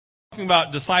talking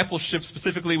about discipleship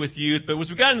specifically with youth, but as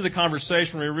we got into the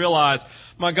conversation, we realized,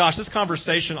 my gosh, this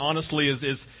conversation honestly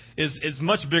is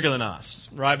much bigger than us,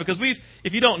 right? Because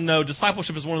if you don't know,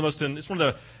 discipleship is one of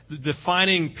the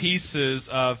defining pieces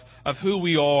of who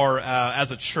we are as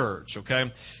a church, okay?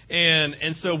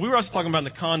 And so we were also talking about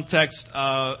in the context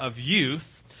of youth,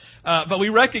 but we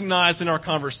recognized in our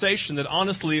conversation that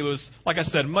honestly it was, like I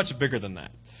said, much bigger than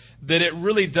that. That it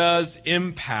really does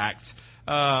impact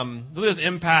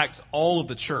all of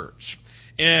the church.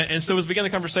 And so as we began the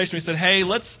conversation, we said, hey,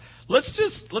 let's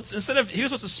instead of, he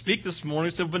was supposed to speak this morning, we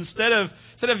said, but instead of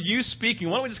you speaking,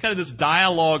 why don't we just kind of this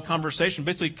dialogue conversation,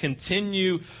 basically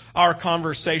continue our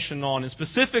conversation on, and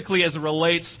specifically as it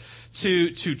relates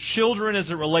to children, as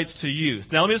it relates to youth.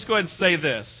 Now, let me just go ahead and say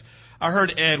this. I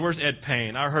heard Ed, where's Ed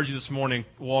Payne? I heard you this morning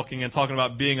walking and talking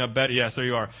about being a better, yes, there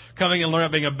you are, coming and learning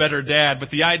about being a better dad.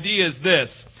 But the idea is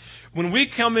this. When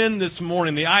we come in this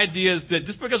morning, the idea is that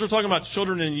just because we're talking about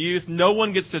children and youth, no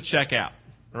one gets to check out,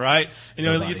 right? You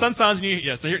know, sometimes when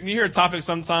you hear a topic,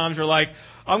 sometimes you're like,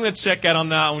 I'm going to check out on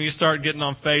that when you start getting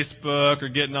on Facebook or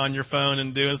getting on your phone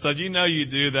and doing stuff. You know you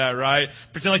do that, right?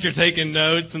 Pretend like you're taking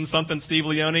notes and something, Steve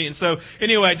Leone. And so,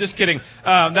 anyway, just kidding.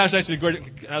 That was actually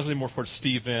good. I was really more for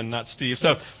Steve in, not Steve.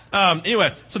 So, anyway,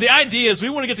 so the idea is we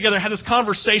want to get together and have this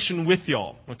conversation with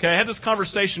y'all, okay? Have this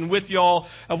conversation with y'all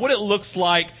of what it looks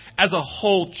like as a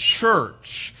whole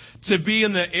church to be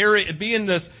in the area, be in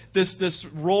this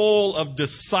role of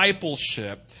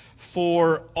discipleship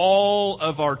for all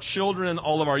of our children and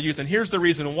all of our youth. And here's the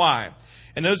reason why.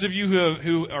 And those of you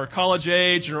who are college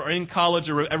age or are in college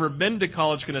or have ever been to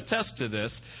college can attest to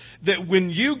this, that when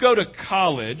you go to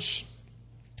college,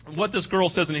 what this girl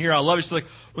says in here, I love it. She's like,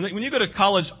 when you go to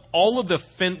college, all of the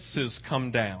fences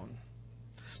come down.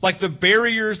 Like the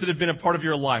barriers that have been a part of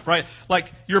your life, right? Like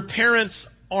your parents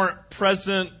aren't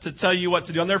present to tell you what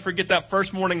to do. I'll never forget that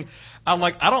first morning. I'm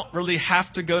like, I don't really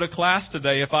have to go to class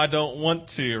today if I don't want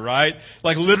to, right?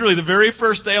 Like literally the very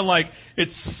first day, I'm like,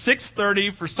 it's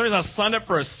 6:30. For some reason, I signed up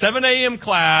for a 7 a.m.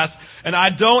 class, and I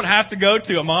don't have to go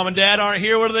to it. Mom and Dad aren't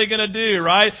here. What are they going to do,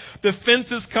 right? The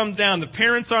fences come down. The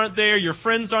parents aren't there. Your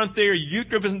friends aren't there. Your youth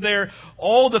group isn't there.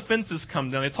 All the fences come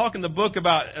down. They talk in the book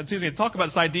about, they talk about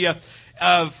this idea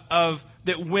of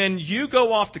that when you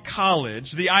go off to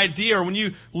college, the idea, or when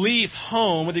you leave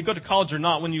home, whether you go to college or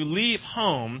not, when you leave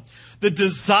home, the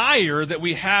desire that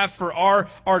we have for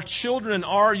our children and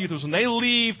our youth is when they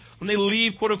leave,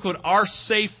 quote unquote, our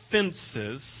safe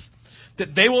fences,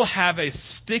 that they will have a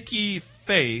sticky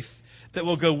faith that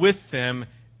will go with them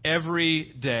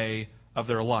every day of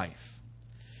their life.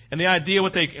 And the idea,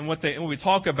 what we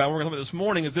talk about, what we're going to talk about this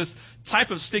morning, is this type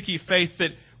of sticky faith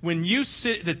that when you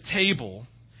sit at the table,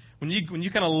 when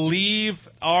you kind of leave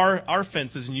our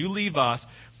fences and you leave us,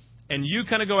 and you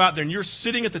kind of go out there and you're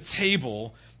sitting at the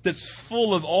table that's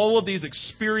full of all of these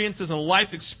experiences and life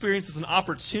experiences and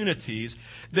opportunities,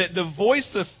 that the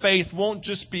voice of faith won't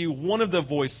just be one of the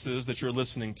voices that you're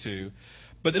listening to,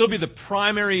 but it'll be the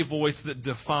primary voice that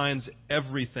defines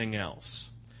everything else.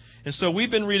 And so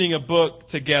we've been reading a book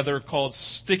together called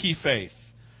Sticky Faith,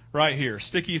 right here,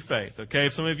 Sticky Faith. Okay,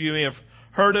 some of you may have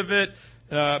heard of it.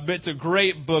 But it's a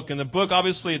great book, and the book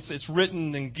obviously it's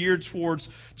written and geared towards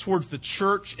the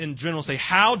church in general. Say,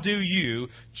 how do you,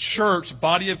 church,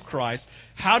 body of Christ,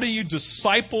 how do you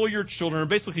disciple your children, or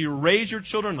basically raise your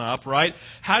children up, right?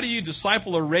 How do you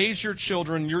disciple or raise your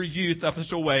children, your youth, up in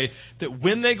such a way that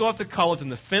when they go off to college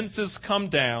and the fences come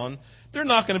down, they're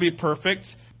not going to be perfect,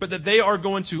 but that they are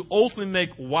going to ultimately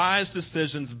make wise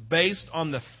decisions based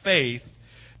on the faith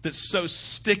that's so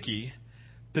sticky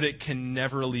that it can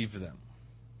never leave them.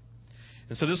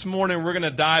 And so this morning we're going to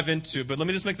dive into, but let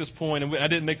me just make this point, and I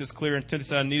didn't make this clear until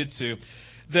I needed to,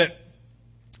 that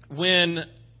when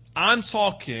I'm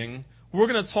talking, we're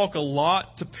going to talk a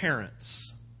lot to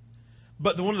parents.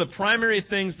 But one of the primary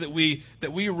things that we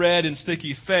read in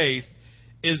Sticky Faith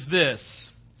is this,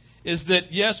 is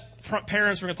that yes,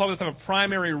 parents, we're going to talk about this, have a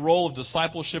primary role of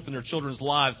discipleship in their children's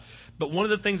lives. But one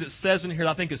of the things it says in here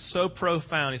that I think is so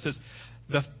profound, he says,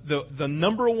 the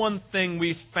number one thing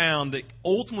we found that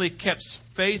ultimately kept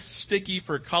faith sticky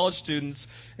for college students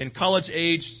and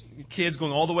college-age kids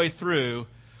going all the way through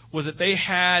was that they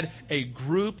had a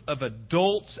group of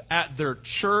adults at their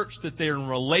church that they're in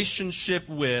relationship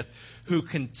with who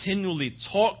continually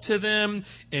talked to them,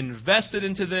 invested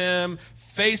into them,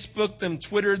 Facebooked them,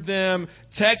 Twittered them,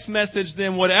 text messaged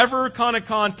them, whatever kind of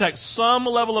contact, some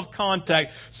level of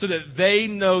contact, so that they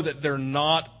know that they're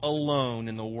not alone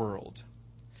in the world.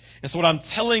 And so what I'm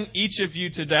telling each of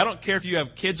you today, I don't care if you have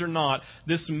kids or not,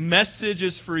 this message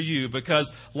is for you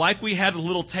because like we had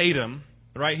little Tatum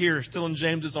right here still in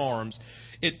James's arms,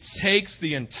 It takes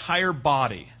the entire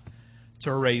body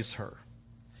to raise her.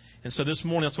 And so this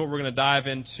morning, that's what we're going to dive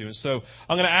into. And so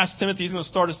I'm going to ask Timothy, he's going to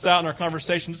start us out in our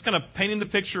conversation, just kind of painting the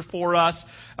picture for us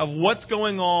of what's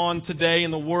going on today in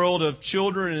the world of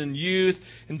children and youth,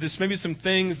 and just maybe some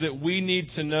things that we need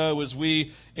to know as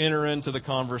we enter into the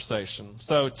conversation.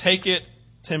 So take it,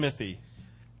 Timothy.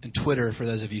 And Twitter, for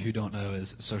those of you who don't know,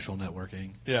 is social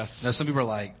networking. Yes. Now, some people are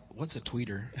like, what's a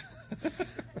tweeter?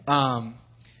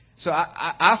 So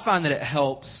I find that it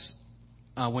helps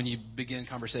when you begin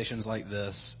conversations like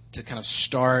this to kind of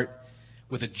start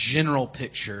with a general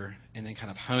picture and then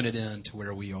kind of hone it in to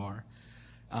where we are.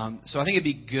 So I think it'd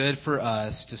be good for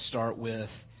us to start with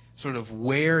sort of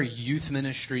where youth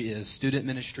ministry is, student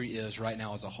ministry is right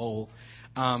now as a whole.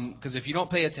 Because if you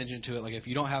don't pay attention to it, like if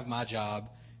you don't have my job,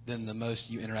 then the most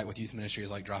you interact with youth ministry is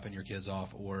like dropping your kids off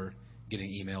or getting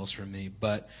emails from me.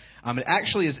 But it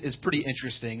actually is pretty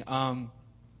interesting.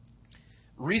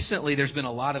 Recently, there's been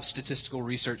a lot of statistical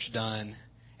research done,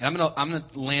 and I'm gonna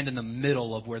land in the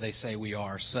middle of where they say we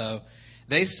are. So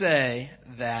they say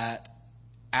that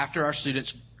after our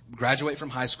students graduate from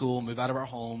high school, move out of our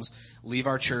homes, leave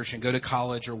our church, and go to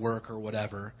college or work or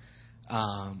whatever,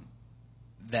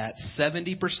 that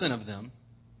 70% of them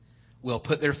will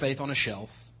put their faith on a shelf,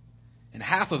 and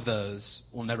half of those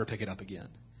will never pick it up again.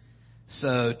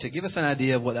 So to give us an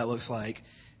idea of what that looks like,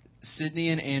 Sydney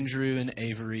and Andrew and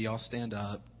Avery, y'all stand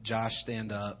up. Josh,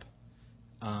 stand up.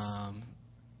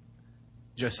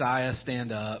 Josiah,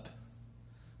 stand up.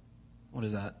 What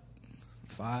is that?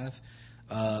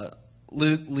 5.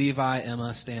 Luke, Levi,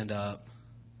 Emma, stand up.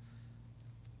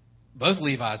 Both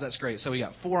Levi's, that's great. So we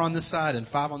got 4 on this side and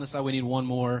 5 on this side. We need one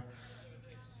more.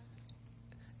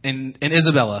 And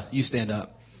Isabella, you stand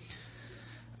up.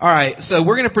 All right, so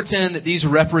we're going to pretend that these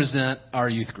represent our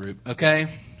youth group, okay?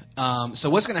 So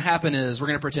what's going to happen is we're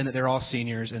going to pretend that they're all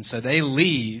seniors, and so they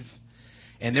leave,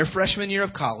 and their freshman year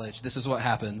of college, this is what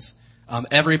happens.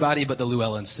 Everybody but the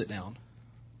Llewellyns sit down.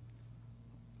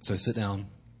 So sit down.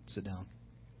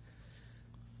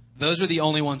 Those are the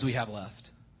only ones we have left,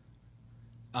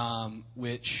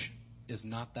 which is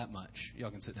not that much.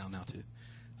 Y'all can sit down now, too.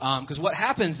 Because what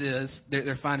happens is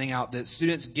they're finding out that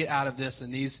students get out of this,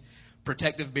 and these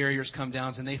protective barriers come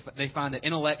down, and they find that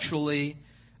intellectually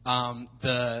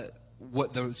the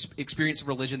experience of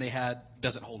religion they had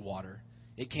doesn't hold water.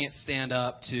 It can't stand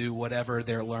up to whatever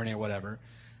they're learning or whatever.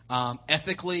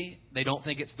 Ethically, they don't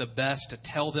think it's the best to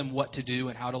tell them what to do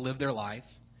and how to live their life.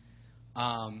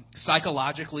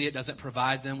 Psychologically, it doesn't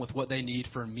provide them with what they need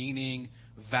for meaning,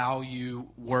 value,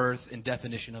 worth, and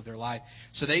definition of their life.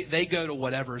 So they go to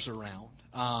whatever's around.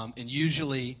 And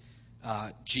usually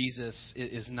Jesus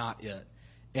is not it.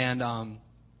 And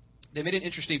they made an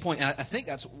interesting point, and I think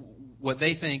that's what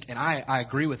they think, and I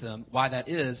agree with them. Why that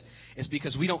is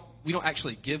because we don't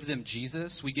actually give them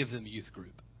Jesus, we give them youth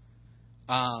group.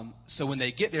 So when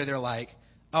they get there, they're like,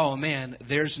 oh man,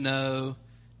 there's no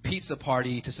pizza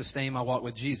party to sustain my walk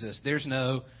with Jesus. There's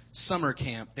no summer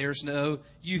camp. There's no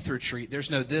youth retreat. There's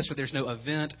no this, or there's no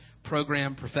event,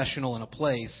 program, professional, in a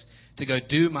place to go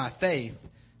do my faith.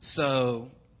 So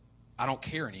I don't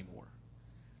care anymore.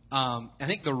 I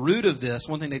think the root of this,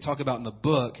 one thing they talk about in the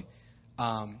book,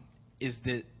 is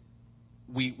that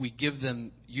we give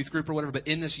them youth group or whatever, but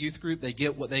in this youth group, they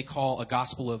get what they call a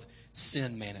gospel of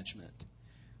sin management.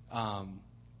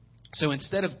 So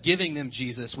instead of giving them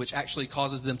Jesus, which actually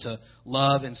causes them to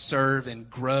love and serve and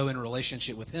grow in a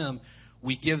relationship with Him,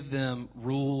 we give them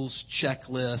rules,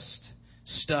 checklists,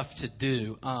 stuff to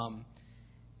do.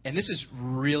 And this is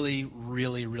really,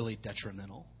 really, really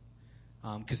detrimental.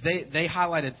 Because they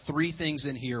highlighted 3 things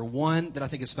in here. 1 that I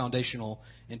think is foundational,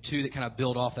 and 2 that kind of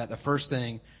build off that. The first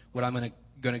thing, what I'm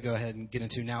going to go ahead and get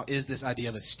into now, is this idea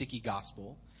of a sticky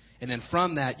gospel. And then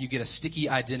from that, you get a sticky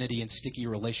identity and sticky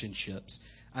relationships.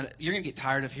 You're going to get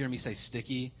tired of hearing me say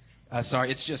sticky.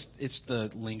 Sorry, it's the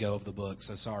lingo of the book,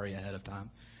 so sorry ahead of time.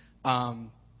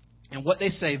 And what they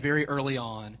say very early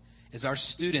on is our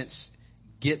students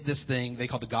get this thing they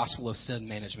call the gospel of sin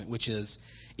management, which is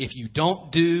if you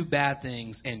don't do bad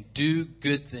things and do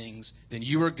good things, then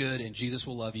you are good and Jesus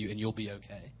will love you and you'll be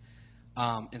okay.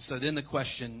 And so then the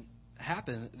question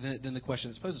then the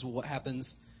question is posed, well, what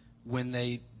happens when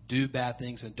they do bad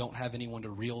things and don't have anyone to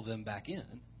reel them back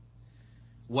in?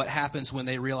 What happens when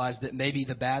they realize that maybe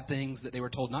the bad things that they were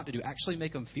told not to do actually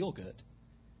make them feel good?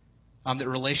 That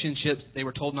relationships they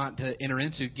were told not to enter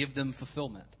into give them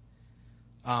fulfillment.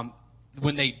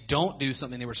 When they don't do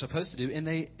something they were supposed to do, and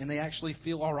they actually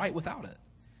feel all right without it.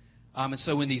 And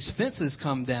so when these fences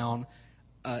come down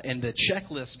and the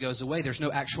checklist goes away, there's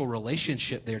no actual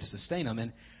relationship there to sustain them.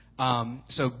 And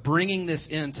So bringing this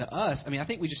into us, I mean, I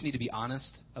think we just need to be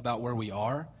honest about where we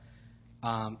are.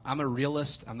 I'm a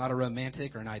realist. I'm not a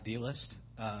romantic or an idealist.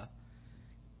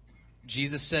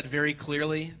 Jesus said very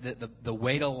clearly that the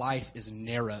way to life is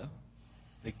narrow.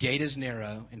 The gate is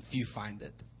narrow, and few find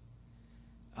it.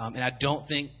 And I don't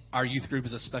think our youth group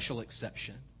is a special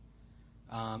exception.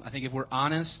 I think if we're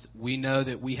honest, we know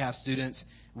that we have students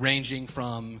ranging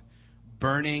from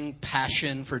burning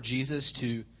passion for Jesus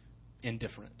to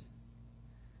indifferent.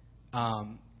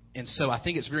 And so I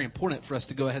think it's very important for us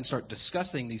to go ahead and start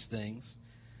discussing these things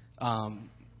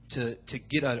to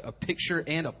get a picture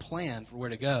and a plan for where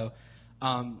to go.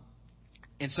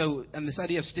 And so, this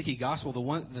idea of sticky gospel,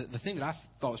 the thing that I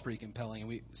thought was pretty compelling,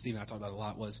 and Steve and I talked about it a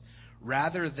lot, was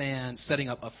rather than setting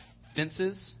up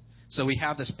fences. So we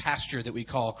have this pasture that we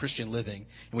call Christian living,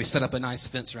 and we set up a nice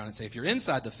fence around it and say, if you're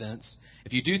inside the fence,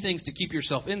 if you do things to keep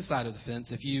yourself inside of the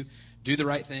fence, if you do the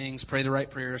right things, pray the right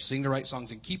prayers, sing the right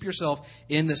songs, and keep yourself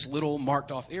in this little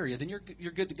marked off area, then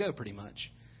you're good to go pretty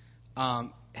much.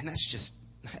 And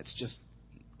that's just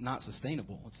not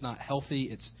sustainable. It's not healthy.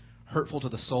 It's hurtful to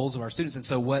the souls of our students. And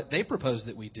so what they propose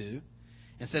that we do,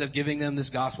 instead of giving them this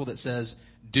gospel that says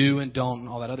do and don't and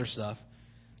all that other stuff,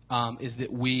 is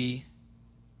that we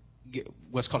get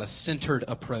what's called a centered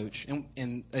approach. And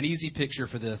an easy picture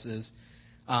for this is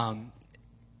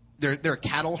there are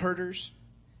cattle herders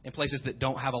in places that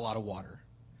don't have a lot of water.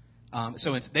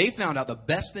 So they found out the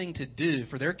best thing to do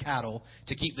for their cattle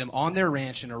to keep them on their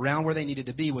ranch and around where they needed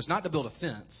to be was not to build a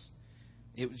fence.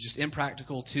 It was just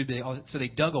impractical, too big. So they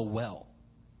dug a well.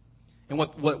 And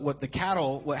what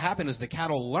happened is the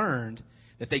cattle learned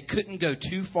that they couldn't go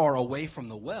too far away from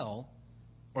the well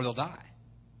or they'll die.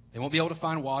 They won't be able to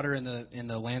find water in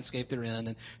the landscape they're in.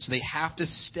 And so they have to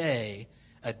stay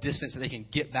a distance so they can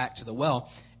get back to the well.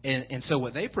 And so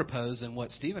what they propose and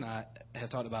what Steve and I have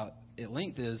talked about at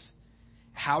length is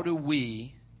how do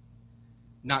we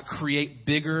not create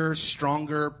bigger,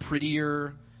 stronger,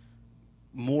 prettier,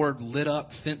 more lit up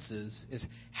fences, is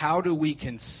how do we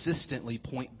consistently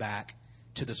point back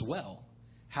to this well?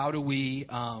 How do we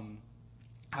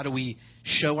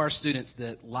show our students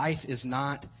that life is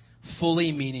not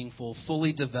fully meaningful,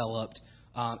 fully developed,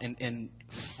 and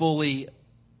fully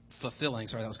fulfilling?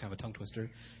 Sorry, that was kind of a tongue twister.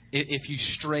 If you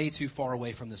stray too far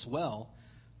away from this well,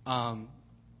 and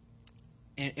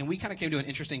we kind of came to an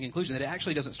interesting conclusion that it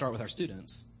actually doesn't start with our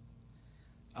students.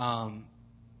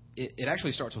 It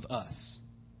actually starts with us.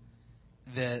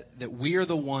 That we are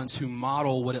the ones who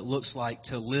model what it looks like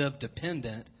to live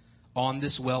dependent on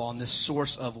this well, on this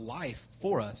source of life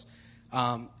for us.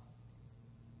 And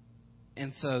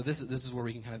so this is where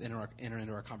we can kind of enter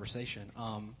into our conversation.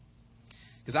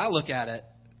 Because I look at it,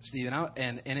 Steve,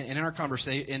 and in our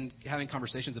conversation, in having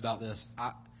conversations about this,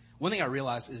 one thing I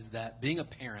realize is that being a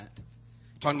parent,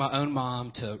 talking to my own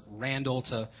mom, to Randall,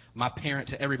 to my parent,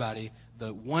 to everybody, the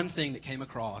one thing that came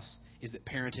across is that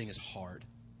parenting is hard.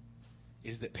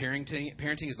 Is that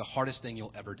parenting is the hardest thing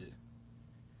you'll ever do.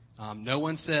 No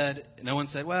one said,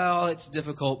 well, it's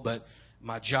difficult, but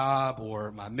my job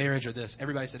or my marriage or this,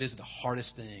 everybody said, this is the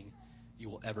hardest thing you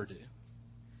will ever do.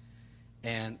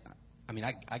 And, I mean,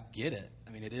 I get it.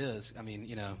 I mean, it is. I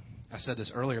mean, I said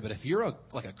this earlier, but if you're a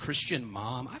Christian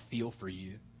mom, I feel for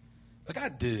you. Like, I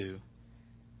do.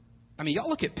 I mean, y'all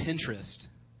look at Pinterest.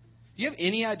 Do you have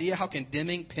any idea how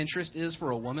condemning Pinterest is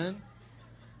for a woman?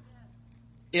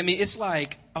 I mean, it's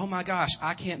like, oh my gosh,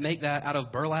 I can't make that out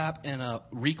of burlap and a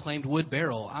reclaimed wood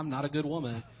barrel. I'm not a good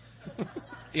woman.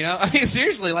 I mean,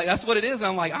 seriously, like that's what it is.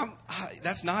 I'm like,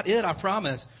 that's not it, I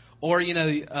promise. Or,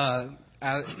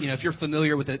 if you're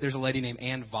familiar with it, there's a lady named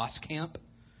Ann Voskamp.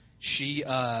 She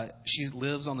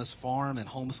lives on this farm and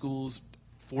homeschools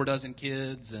 4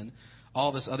 kids and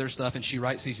all this other stuff, and she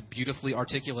writes these beautifully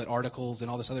articulate articles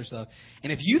and all this other stuff.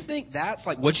 And if you think that's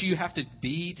like what you have to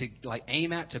be to like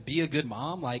aim at to be a good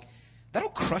mom, like that'll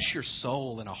crush your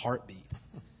soul in a heartbeat.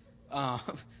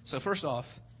 So first off,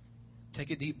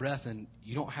 take a deep breath, and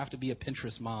you don't have to be a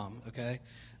Pinterest mom, okay?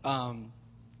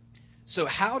 So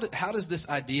how does this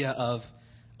idea of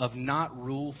not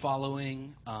rule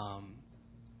following,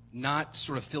 not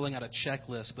sort of filling out a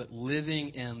checklist, but living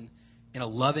in a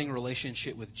loving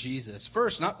relationship with Jesus.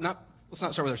 First, let's not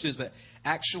start with our students, but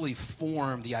actually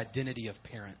form the identity of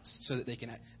parents so that they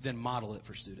can then model it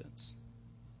for students.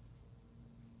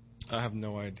 I have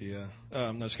no idea.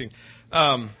 I'm not just kidding.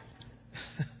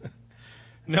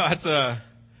 No,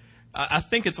 I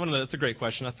think it's it's a great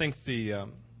question. I think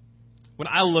when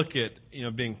I look at,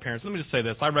 being parents, let me just say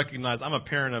this. I recognize I'm a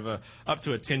parent of up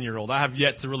to a 10-year-old. I have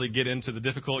yet to really get into the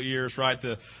difficult years, right?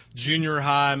 The junior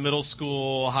high, middle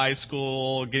school, high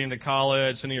school, getting to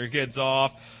college, sending your kids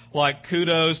off. Like,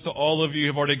 kudos to all of you who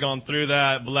have already gone through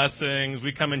that. Blessings.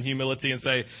 We come in humility and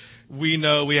say, we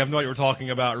know we have no idea what we're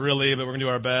talking about, really, but we're going to do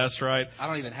our best, right? I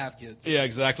don't even have kids. Yeah,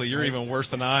 exactly. You're even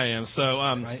worse than I am. So,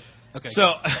 Right. Okay.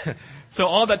 So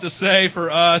all that to say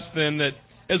for us then that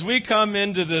as we come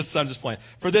into this, I'm just playing.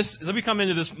 As we come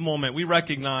into this moment, we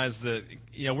recognize that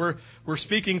we're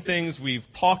speaking things we've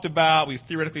talked about, we've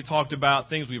theoretically talked about,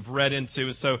 things we've read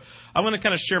into. So I want to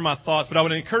kind of share my thoughts, but I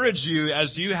would encourage you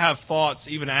as you have thoughts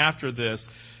even after this,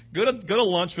 go to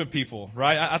lunch with people,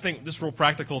 right? I think this real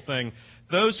practical thing.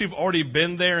 Those who've already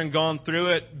been there and gone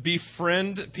through it,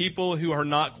 befriend people who are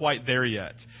not quite there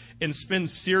yet, and spend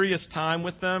serious time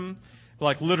with them.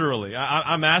 Like literally,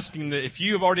 I'm asking that if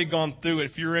you have already gone through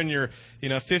it, if you're in your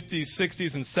 50s,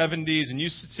 60s, and 70s, and you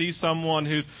see someone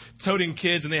who's toting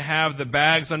kids and they have the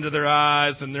bags under their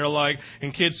eyes and they're like,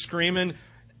 and kids screaming,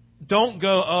 don't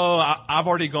go, oh, I've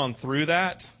already gone through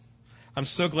that. I'm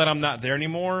so glad I'm not there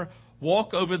anymore.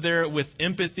 Walk over there with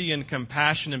empathy and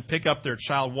compassion and pick up their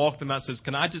child, walk them out and says,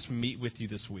 can I just meet with you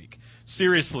this week?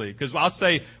 Seriously, because I'll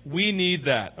say we need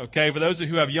that, okay? For those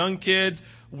who have young kids,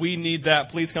 we need that.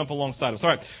 Please come alongside us.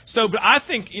 All right. So, but I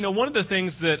think, one of the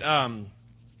things that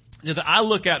that I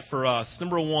look at for us,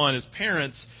 number one, is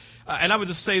parents, and I would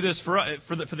just say this for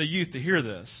the youth to hear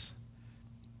this.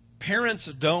 Parents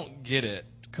don't get it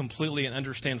completely and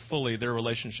understand fully their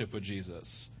relationship with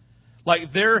Jesus.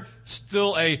 Like, they're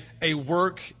still a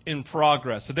work in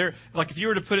progress. So they're, like, if you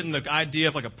were to put it in the idea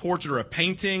of like a portrait or a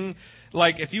painting,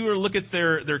 like if you were to look at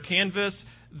their canvas,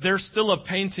 they're still a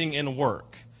painting in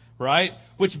work, right?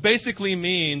 Which basically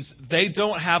means they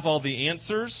don't have all the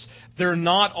answers. They're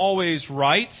not always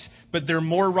right, but they're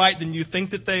more right than you think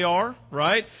that they are,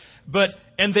 right?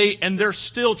 And they're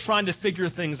still trying to figure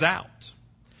things out.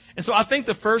 And so I think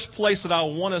the first place that I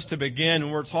want us to begin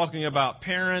when we're talking about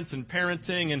parents and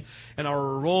parenting and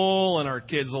our role and our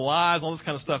kids' lives, all this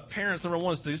kind of stuff, parents, number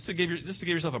one, is just to give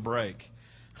yourself a break,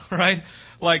 right?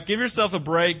 Like, give yourself a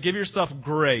break, give yourself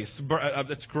grace.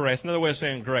 That's grace. Another way of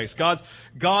saying grace.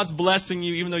 God's blessing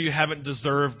you even though you haven't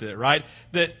deserved it, right?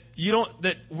 That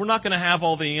we're not going to have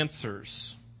all the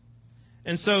answers.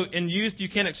 And so in youth, you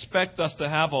can't expect us to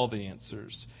have all the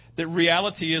answers. The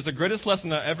reality is the greatest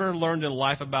lesson I ever learned in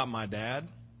life about my dad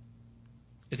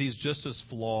is he's just as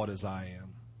flawed as I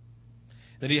am.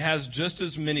 That he has just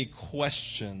as many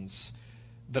questions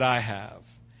that I have.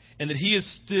 And that he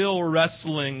is still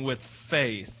wrestling with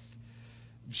faith,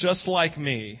 just like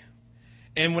me.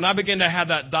 And when I began to have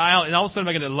that dialogue, and all of a sudden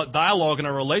I began to dialogue and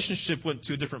our relationship went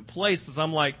to a different place, as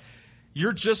I'm like,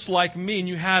 you're just like me, and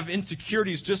you have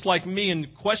insecurities just like me and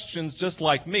questions just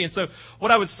like me. And so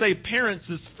what I would say, parents,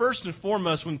 is first and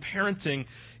foremost when parenting,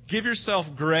 give yourself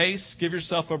grace, give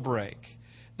yourself a break.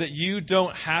 That you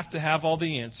don't have to have all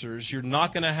the answers. You're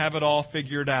not going to have it all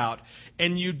figured out.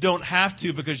 And you don't have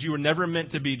to because you were never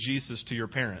meant to be Jesus to your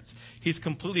parents. He's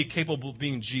completely capable of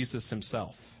being Jesus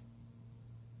himself.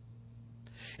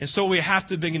 And so what we have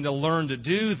to begin to learn to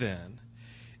do then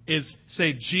is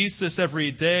say, Jesus,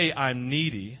 every day I'm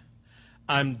needy,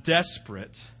 I'm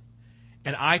desperate,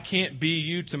 and I can't be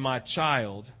you to my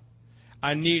child.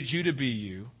 I need you to be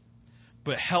you,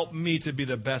 but help me to be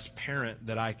the best parent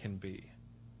that I can be.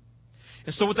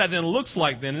 And so what that then looks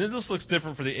like then, and this looks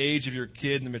different for the age of your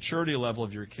kid and the maturity level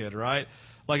of your kid, right?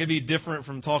 Like it'd be different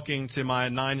from talking to my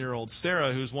 9-year-old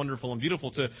Sarah, who's wonderful and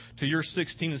beautiful, to your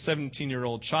 16 and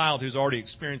 17-year-old child who's already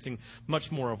experiencing much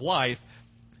more of life.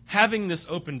 Having this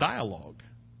open dialogue.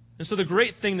 And so the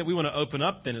great thing that we want to open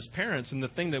up then as parents, and the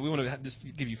thing that we want to just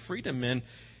give you freedom in,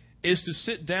 is to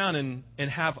sit down and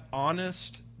have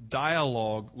honest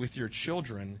dialogue with your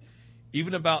children,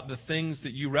 even about the things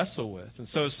that you wrestle with. And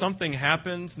so if something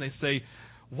happens and they say,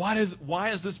 why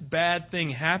is this bad thing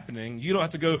happening? You don't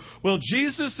have to go, well,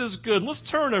 Jesus is good.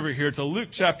 Let's turn over here to Luke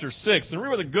chapter 6 and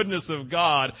read the goodness of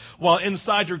God, while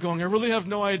inside you're going, I really have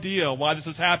no idea why this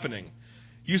is happening.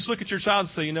 You just look at your child and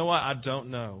say, you know what? I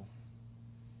don't know.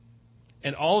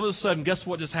 And all of a sudden, guess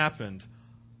what just happened?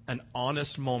 An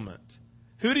honest moment.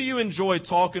 Who do you enjoy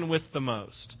talking with the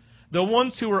most? The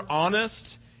ones who are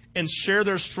honest and share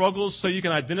their struggles so you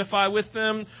can identify with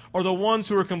them, or the ones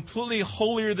who are completely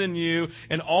holier than you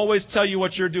and always tell you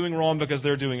what you're doing wrong because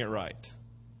they're doing it right?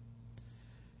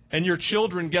 And your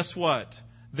children, guess what?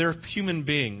 They're human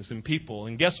beings and people.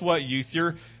 And guess what, youth?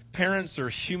 Your parents are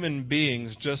human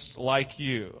beings just like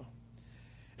you.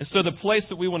 And so the place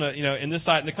that we want to, in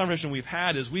the conversation we've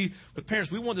had is with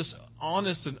parents, we want this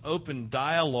honest and open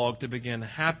dialogue to begin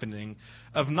happening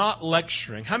of not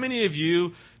lecturing. How many of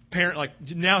you,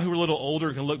 now who are a little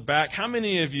older can look back, how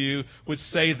many of you would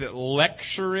say that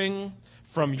lecturing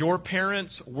from your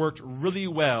parents worked really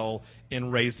well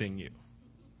in raising you?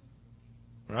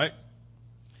 Right?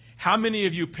 How many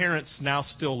of you parents now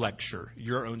still lecture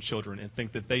your own children and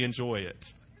think that they enjoy it?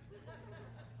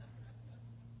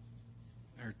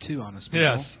 There are two honest people.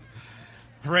 Yes.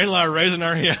 Ray and I are raising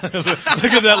our hand. Look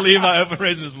at that Levi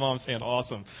raising his mom's hand.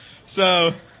 Awesome. So,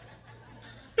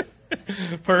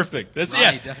 perfect.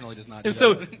 Ronnie definitely does not do and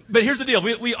so, that. but here's the deal.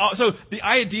 So the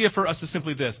idea for us is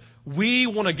simply this. We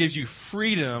want to give you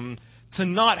freedom to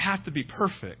not have to be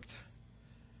perfect.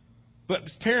 But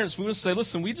as parents, we want to say,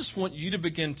 listen, we just want you to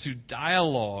begin to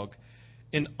dialogue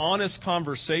in honest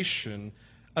conversation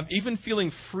of even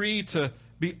feeling free to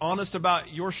be honest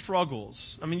about your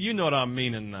struggles. I mean, you know what I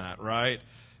mean in that, right?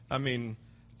 I mean,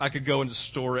 I could go into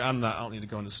story. I don't need to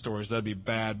go into stories. That'd be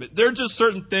bad. But there are just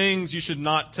certain things you should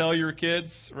not tell your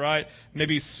kids, right?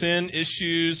 Maybe sin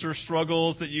issues or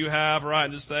struggles that you have, right?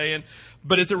 I'm just saying.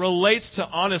 But as it relates to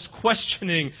honest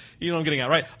questioning, you know what I'm getting at,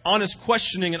 right? Honest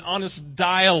questioning and honest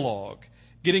dialogue,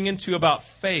 getting into about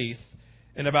faith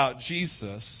and about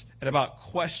Jesus and about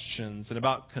questions and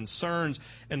about concerns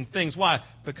and things. Why?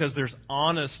 Because there's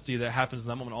honesty that happens in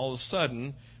that moment. All of a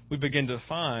sudden, we begin to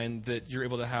find that you're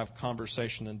able to have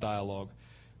conversation and dialogue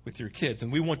with your kids.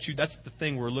 And we want you, that's the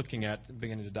thing we're looking at and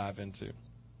beginning to dive into.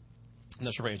 I'm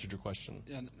not sure if I answered your question.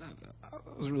 Yeah,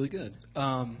 that was really good.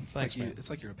 Thanks, man. It's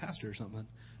like you're a pastor or something.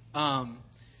 I'm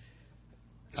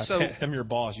your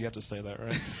boss. You have to say that,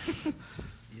 right?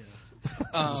 Yes.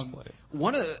 I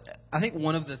think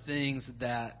one of the things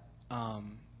that,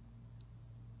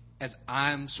 as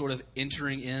I'm sort of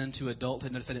entering into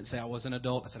adulthood, notice I didn't say I was an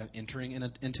adult. I said I'm entering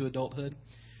into adulthood.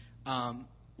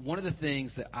 One of the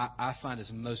things that I find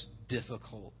is most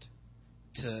difficult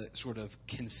to sort of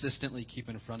consistently keep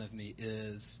in front of me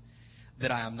is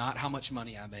that I am not how much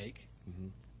money I make. Mm-hmm.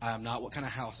 I am not what kind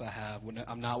of house I have.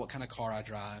 I'm not what kind of car I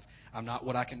drive. I'm not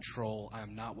what I control. I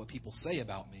am not what people say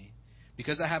about me.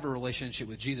 Because I have a relationship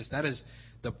with Jesus, that is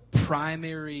the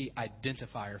primary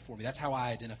identifier for me. That's how I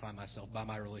identify myself, by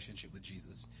my relationship with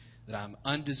Jesus. That I'm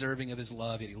undeserving of His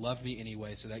love, yet He loved me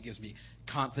anyway, so that gives me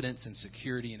confidence and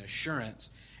security and assurance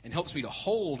and helps me to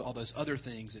hold all those other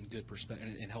things in good perspective,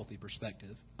 in healthy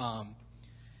perspective.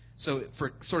 So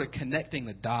for sort of connecting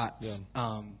the dots,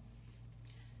 I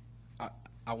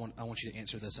want you to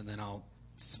answer this, and then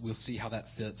we'll see how that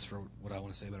fits for what I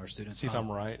want to say about our students. See if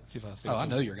I'm right. See if I say I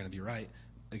know you're going to be right.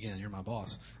 Again, you're my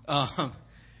boss.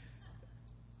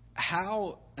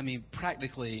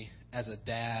 Practically, as a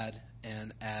dad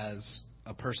and as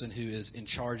a person who is in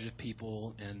charge of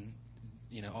people and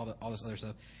all this other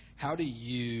stuff, how do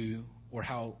you, or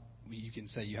how you can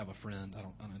say you have a friend? I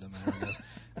don't know. It doesn't matter.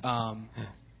 I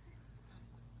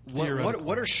guess.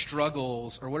 What are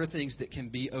struggles or what are things that can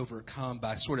be overcome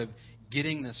by sort of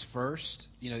getting this first?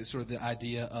 Sort of the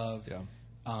idea of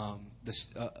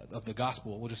of the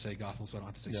gospel. We'll just say gospel, so I don't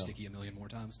have to say sticky a million more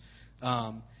times.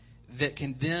 That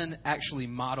can then actually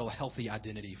model healthy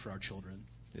identity for our children.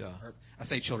 Yeah, or, I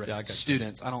say children,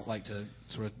 students. I don't like to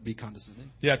sort of be condescending.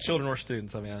 Yeah, children or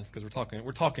students. I mean, because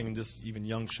we're talking just even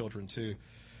young children too.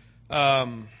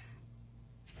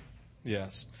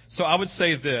 Yes. So I would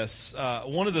say this.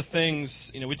 One of the things,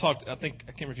 we talked, I can't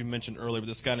remember if you mentioned earlier, but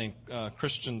this guy named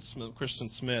Christian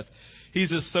Smith,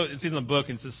 it's in the book,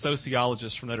 and it's a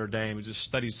sociologist from Notre Dame who just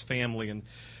studies family and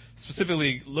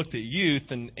specifically looked at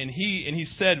youth. And he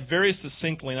said very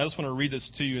succinctly, and I just want to read this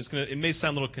to you. It may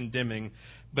sound a little condemning,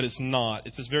 but it's not.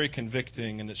 It's just very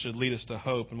convicting, and it should lead us to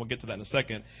hope, and we'll get to that in a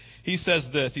second. He says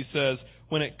this. He says,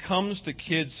 when it comes to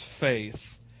kids' faith,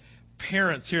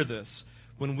 parents, hear this.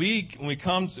 When it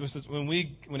comes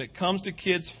to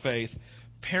kids' faith,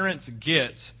 parents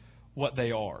get what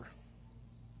they are.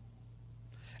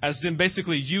 As in,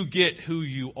 basically, you get who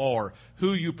you are,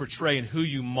 who you portray, and how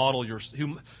you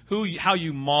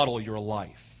model your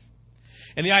life.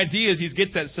 And the idea is, he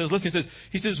gets that.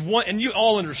 He says, and you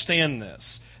all understand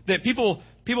this, that people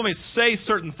may say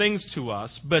certain things to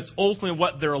us, but it's ultimately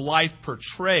what their life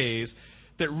portrays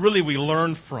that really we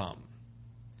learn from.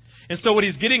 And so what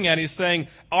he's getting at, he's saying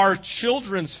our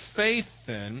children's faith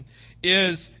then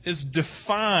is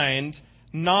defined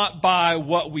not by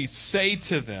what we say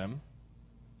to them,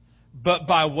 but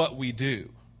by what we do.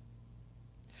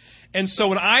 And so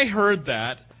when I heard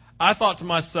that, I thought to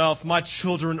myself, my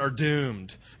children are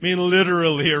doomed. I mean,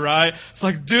 literally, right? It's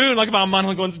like doomed, like my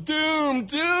mind going, doomed,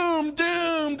 doomed,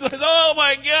 doomed, Oh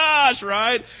my gosh,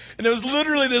 right? And it was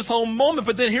literally this whole moment.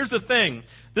 But then here's the thing.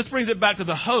 This brings it back to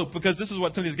the hope, because this is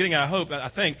what Timothy's getting at, hope,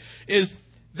 I think, is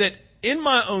that in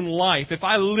my own life, if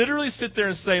I literally sit there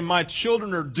and say my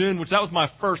children are doomed, which that was my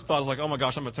first thought, I was like, oh my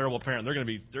gosh, I'm a terrible parent. They're going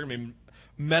to be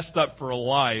messed up for a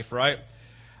life, right?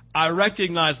 I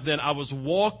recognized then I was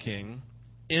walking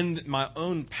in my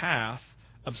own path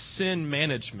of sin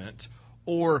management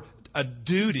or a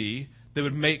duty that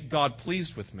would make God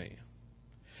pleased with me.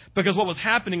 Because what was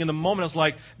happening in the moment, I was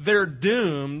like, they're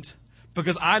doomed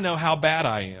because I know how bad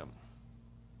I am.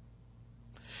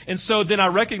 And so then I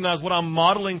recognize what I'm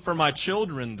modeling for my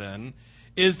children then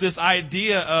is this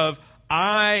idea of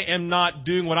I am not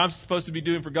doing what I'm supposed to be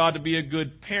doing for God to be a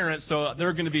good parent, so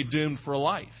they're going to be doomed for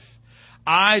life.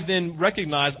 I then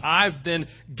recognize, I then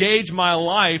gauge my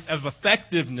life of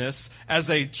effectiveness as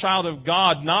a child of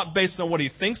God, not based on what He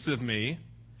thinks of me,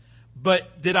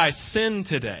 but did I sin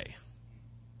today?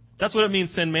 That's what it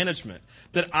means, sin management.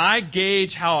 That I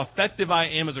gauge how effective I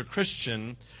am as a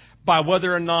Christian by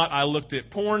whether or not I looked at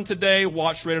porn today,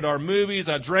 watched rated R movies,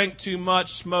 I drank too much,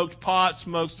 smoked pot,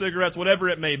 smoked cigarettes, whatever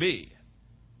it may be.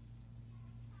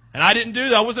 And I didn't do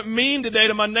that. I wasn't mean today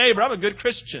to my neighbor. I'm a good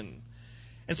Christian.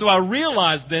 And so I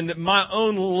realized then that my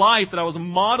own life that I was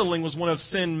modeling was one of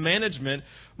sin management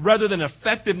rather than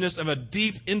effectiveness of a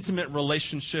deep, intimate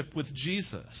relationship with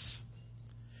Jesus.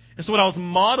 And so what I was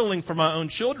modeling for my own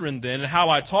children then and how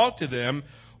I talked to them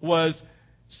was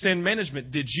sin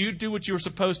management. Did you do what you were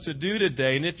supposed to do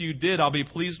today? And if you did, I'll be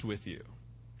pleased with you.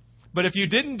 But if you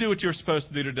didn't do what you were supposed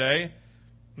to do today,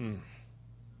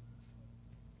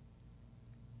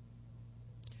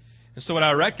 And so what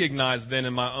I recognized then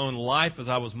in my own life as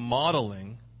I was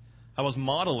modeling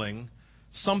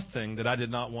something that I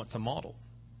did not want to model.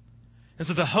 And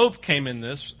so the hope came in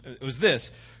this. It was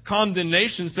this.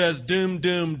 Condemnation says doomed,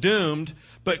 doomed, doomed.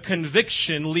 But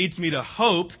conviction leads me to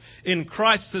hope in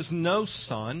Christ. Says, no,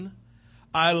 son,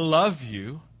 I love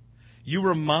you. You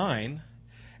are mine.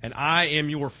 And I am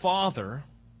your father.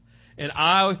 And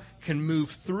I can move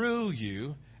through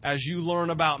you as you learn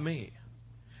about me.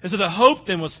 And so the hope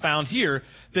then was found here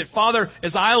that, Father,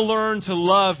 as I learn to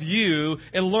love you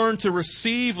and learn to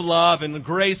receive love and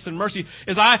grace and mercy,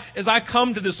 as I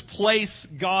come to this place,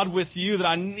 God, with you that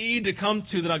I need to come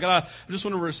to, that I just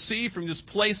want to receive from this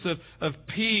place of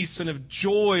peace and of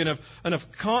joy and of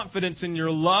confidence in your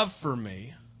love for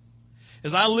me,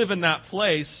 as I live in that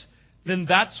place, then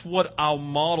that's what I'll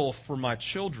model for my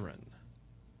children.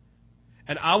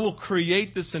 And I will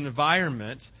create this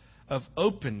environment of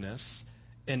openness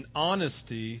and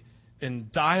honesty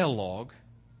and dialogue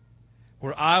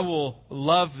where I will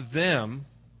love them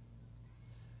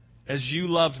as you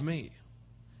loved me.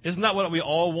 Isn't that what we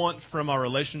all want from our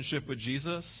relationship with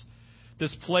Jesus?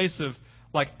 This place of,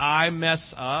 like, I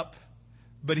mess up,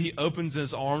 but He opens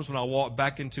His arms when I walk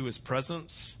back into His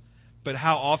presence. But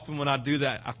how often when I do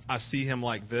that, I see Him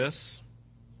like this,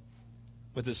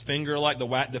 with His finger, like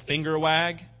the finger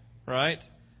wag, right?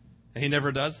 And He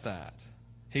never does that.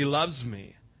 He loves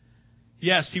me.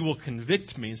 Yes, He will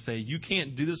convict me and say, you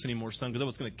can't do this anymore, son, because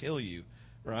that's going to kill you,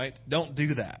 right? Don't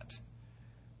do that.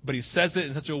 But He says it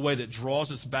in such a way that draws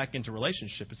us back into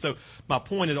relationship. And so my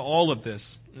point in all of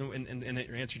this, and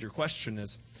answer to your question,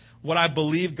 is what I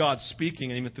believe God's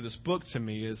speaking, and even through this book to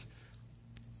me, is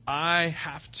I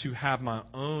have to have my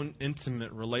own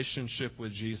intimate relationship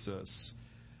with Jesus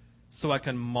so I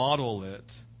can model it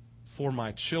for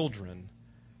my children,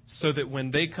 so that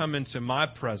when they come into my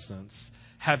presence,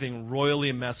 having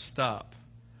royally messed up,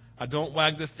 I don't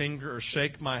wag the finger or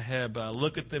shake my head, but I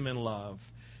look at them in love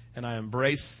and I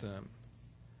embrace them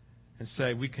and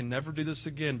say, we can never do this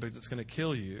again because it's going to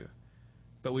kill you.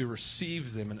 But we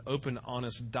receive them in open,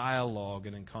 honest dialogue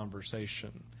and in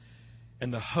conversation.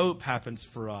 And the hope happens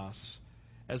for us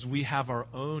as we have our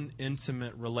own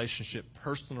intimate relationship,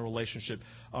 personal relationship,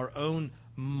 our own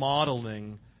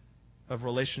modeling of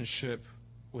relationship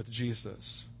with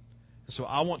Jesus. And so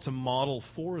I want to model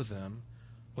for them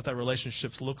what that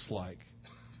relationship looks like.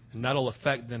 And that'll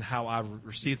affect then how I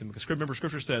receive them. Because remember,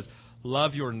 Scripture says,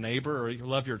 love your neighbor or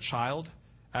love your child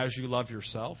as you love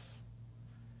yourself.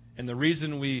 And the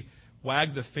reason we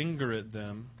wag the finger at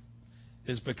them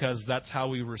is because that's how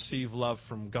we receive love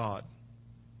from God.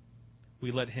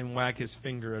 We let Him wag His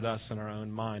finger at us in our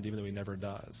own mind, even though He never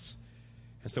does.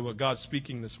 And so what God's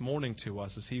speaking this morning to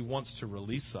us is He wants to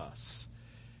release us.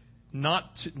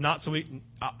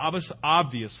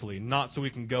 Obviously, not so we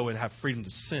can go and have freedom to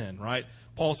sin, right?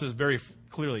 Paul says very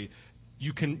clearly,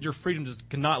 your freedom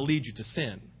cannot lead you to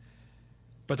sin.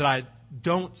 But that I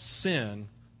don't sin,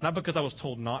 not because I was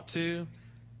told not to,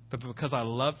 but because I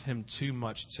love Him too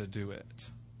much to do it.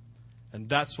 And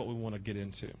that's what we want to get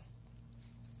into.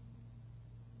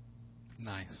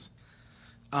 Nice.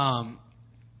 And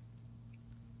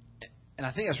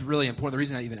I think that's really important. The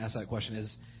reason I even asked that question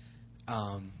is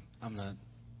I'm going to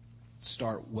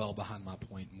start well behind my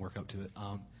point and work up to it.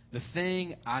 The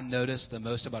thing I notice the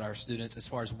most about our students as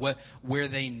far as where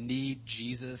they need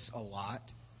Jesus a lot,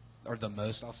 or the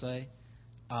most, I'll say,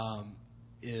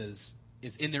 is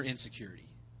in their insecurity.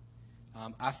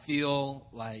 I feel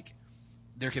like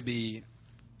there could be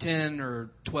 10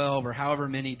 or 12 or however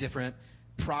many different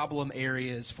problem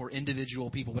areas for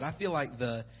individual people, but I feel like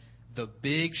the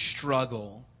big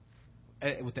struggle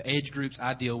with the age groups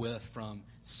I deal with from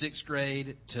 6th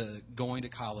grade to going to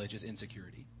college is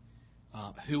insecurity.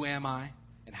 Who am I,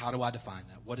 and how do I define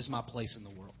that? What is my place in the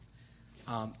world?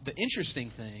 The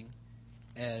interesting thing,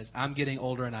 as I'm getting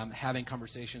older and I'm having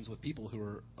conversations with people who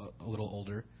are a little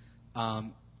older,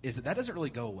 is that doesn't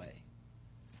really go away.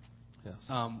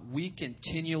 Yes. We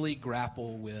continually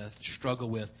struggle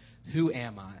with, who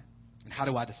am I, and how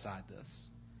do I decide this?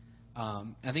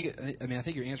 I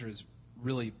think your answer is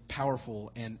really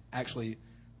powerful and actually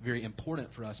very important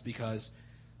for us, because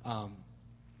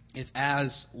if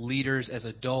as leaders, as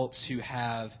adults who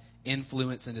have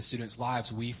influence into students'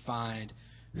 lives, we find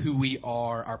who we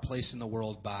are, our place in the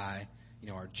world by,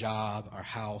 our job, our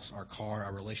house, our car,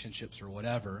 our relationships, or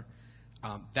whatever,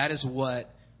 that is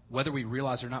what, whether we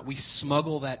realize it or not, we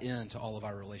smuggle that into all of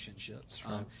our relationships.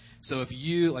 Right. So if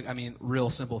you, real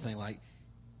simple thing,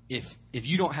 if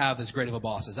you don't have as great of a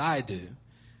boss as I do,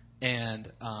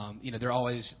 and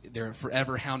they're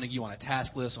forever hounding you on a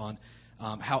task list, on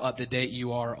how up to date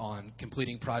you are on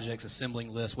completing projects, assembling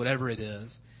lists, whatever it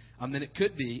is, then it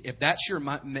could be, if that's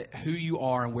who you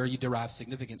are and where you derive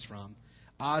significance from,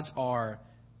 odds are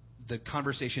the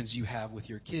conversations you have with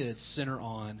your kids center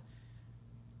on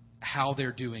how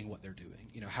they're doing what they're doing.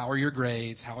 How are your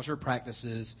grades? How's your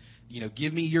practices?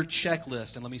 Give me your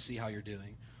checklist and let me see how you're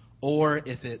doing. Or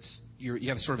if it's you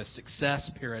have sort of a success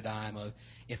paradigm of,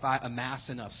 if I amass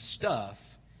enough stuff,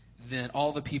 then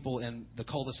all the people in the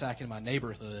cul-de-sac in my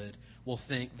neighborhood will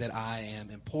think that I am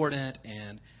important,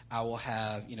 and I will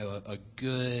have a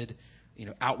good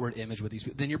outward image with these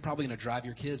people. Then you're probably going to drive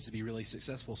your kids to be really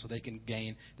successful so they can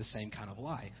gain the same kind of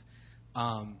life.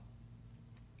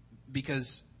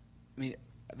 Because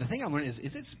the thing I'm learning is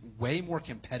it's way more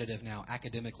competitive now,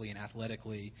 academically and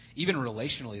athletically, even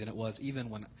relationally, than it was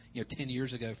even when 10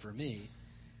 years ago for me.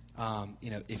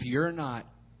 If you're not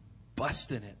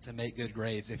busting it to make good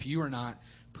grades, if you are not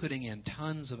putting in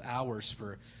tons of hours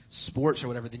for sports or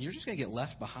whatever, then you're just going to get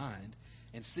left behind.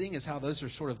 And seeing as how those are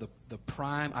sort of the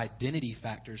prime identity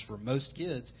factors for most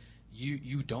kids,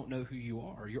 you don't know who you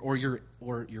are, or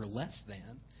you're less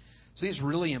than. So I think it's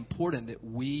really important that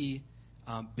we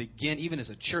begin, even as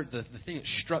a church. The thing that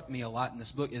struck me a lot in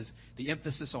this book is the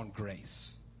emphasis on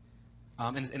grace.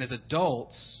 And as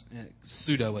adults,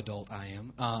 pseudo-adult I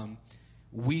am,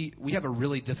 we have a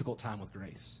really difficult time with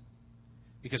grace,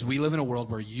 because we live in a world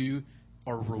where you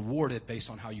are rewarded based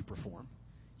on how you perform.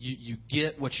 You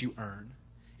get what you earn.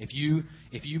 If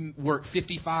you work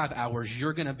 55 hours,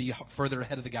 you're going to be further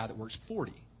ahead of the guy that works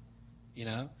 40.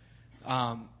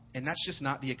 And that's just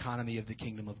not the economy of the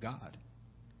kingdom of God.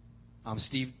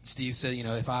 Steve said,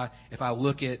 if I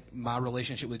look at my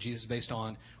relationship with Jesus based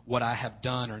on what I have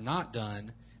done or not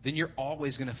done, then you're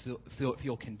always going to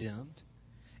feel condemned.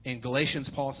 In Galatians,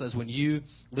 Paul says, when you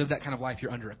live that kind of life,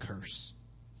 you're under a curse.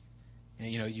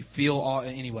 And you feel all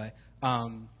anyway.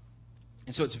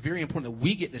 And so it's very important that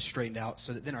we get this straightened out,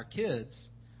 so that then our kids,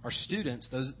 our students,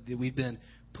 those that we've been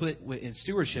put in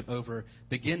stewardship over,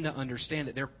 begin to understand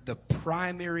that the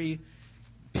primary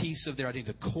piece of their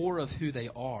identity, the core of who they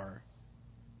are,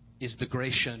 is the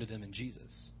grace shown to them in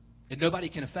Jesus. And nobody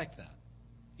can affect that.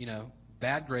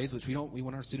 Bad grades, which we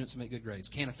want our students to make good grades,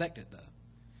 can't affect it, though.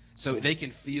 So they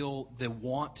can feel the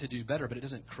want to do better, but it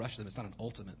doesn't crush them. It's not an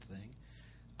ultimate thing.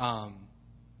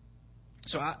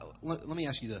 Let me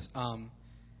ask you this.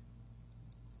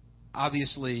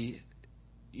 Obviously,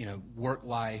 work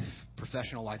life,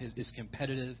 professional life is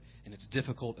competitive, and it's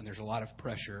difficult, and there's a lot of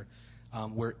pressure.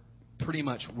 Where pretty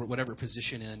much whatever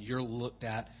position in, you're looked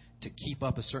at to keep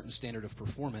up a certain standard of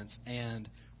performance and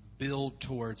build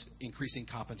towards increasing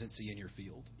competency in your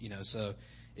field. So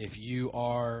if you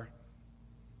are,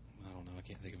 I don't know, I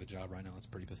can't think of a job right now. That's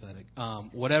pretty pathetic.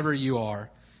 Whatever you are,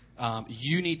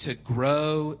 you need to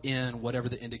grow in whatever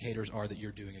the indicators are that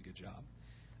you're doing a good job.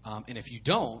 And if you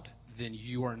don't, then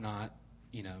you are not,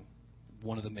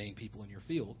 one of the main people in your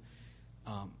field.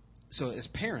 So as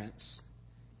parents,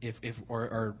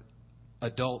 or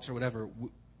adults or whatever,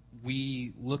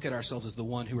 we look at ourselves as the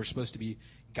one who are supposed to be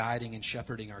guiding and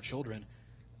shepherding our children.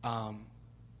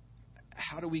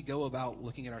 how do we go about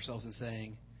looking at ourselves and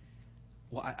saying,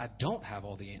 well, I don't have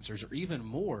all the answers, or even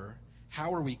more,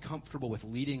 how are we comfortable with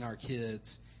leading our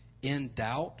kids in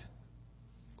doubt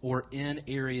or in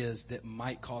areas that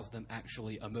might cause them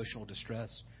actually emotional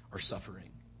distress or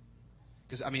suffering?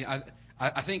 Because,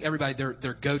 I think everybody,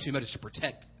 their go-to mode is to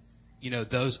protect,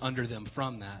 those under them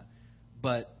from that.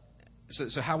 But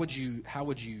so how would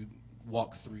you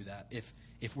walk through that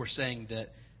if we're saying that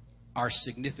our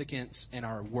significance and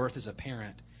our worth as a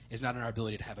parent is not in our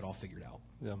ability to have it all figured out?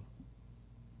 Yeah.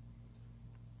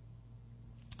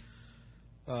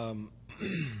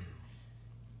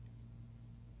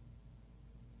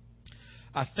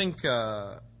 I think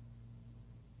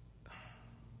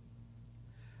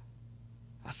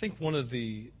one of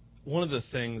the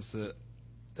things that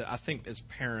I think as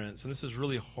parents, and this is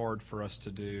really hard for us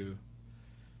to do,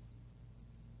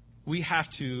 we have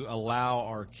to allow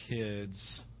our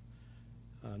kids,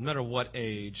 no matter what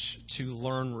age, to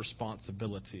learn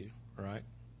responsibility, right?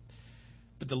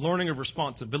 But the learning of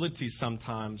responsibility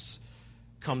sometimes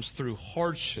comes through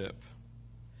hardship,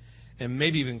 and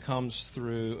maybe even comes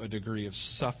through a degree of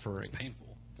suffering. It's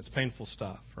painful. It's painful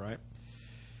stuff, right?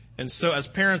 And so as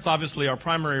parents, obviously, our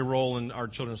primary role in our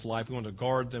children's life, we want to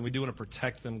guard them. We do want to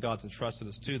protect them. God's entrusted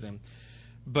us to them.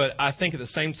 But I think at the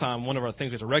same time, one of our things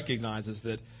we have to recognize is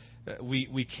that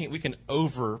we can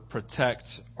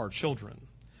overprotect our children.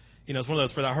 It's one of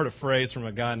those. I heard a phrase from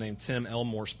a guy named Tim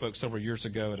Elmore, spoke several years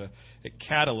ago at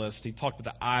Catalyst. He talked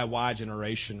about the IY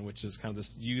generation, which is kind of this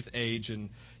youth age,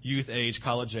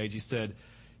 college age. He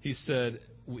said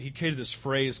he created this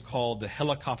phrase called the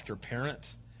helicopter parent.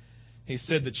 He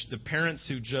said that the parents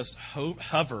who just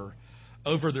hover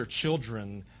over their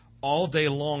children all day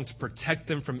long to protect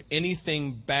them from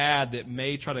anything bad that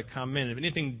may try to come in. If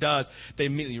anything does, they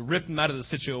immediately rip them out of the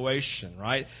situation,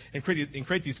 right? And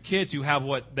create these kids who have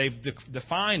what they've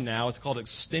defined now. It's called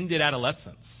extended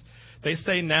adolescence. They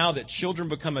say now that children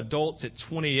become adults at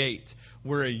 28,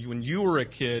 where when you were a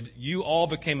kid, you all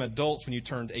became adults when you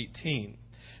turned 18.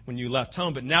 When you left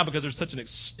home. But now, because there's such an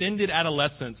extended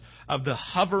adolescence of the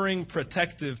hovering,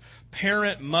 protective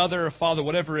parent, mother, father,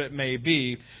 whatever it may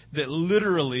be, that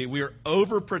literally we are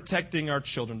overprotecting our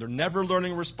children. They're never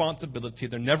learning responsibility.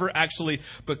 They're never actually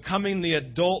becoming the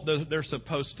adult that they're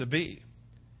supposed to be.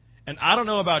 And I don't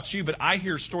know about you, but I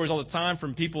hear stories all the time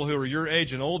from people who are your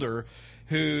age and older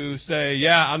who say,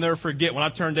 yeah, I'll never forget when I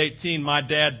turned 18, my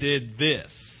dad did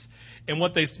this. And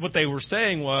what they were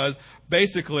saying was,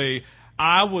 basically,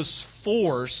 I was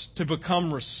forced to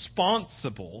become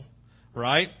responsible,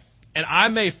 right? And I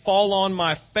may fall on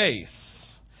my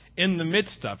face in the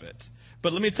midst of it.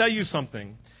 But let me tell you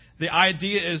something. The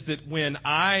idea is that when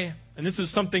and this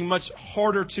is something much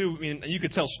harder you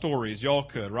could tell stories, y'all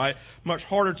could, right? Much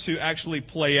harder to actually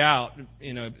play out,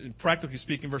 practically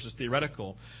speaking versus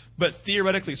theoretical. But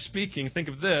theoretically speaking, think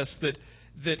of this, that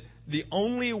the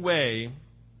only way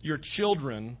your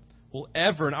children will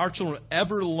ever, and our children will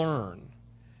ever learn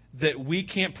that we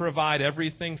can't provide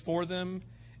everything for them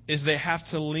is they have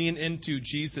to lean into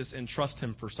Jesus and trust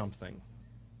Him for something.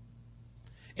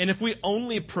 And if we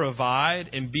only provide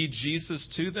and be Jesus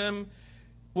to them,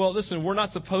 well, listen, we're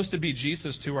not supposed to be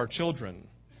Jesus to our children.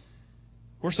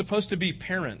 We're supposed to be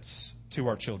parents to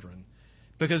our children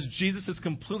because Jesus is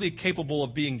completely capable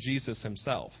of being Jesus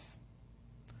Himself.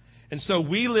 And so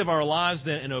we live our lives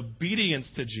then in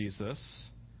obedience to Jesus,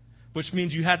 which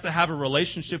means you have to have a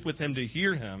relationship with Him to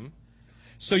hear Him,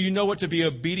 so you know what to be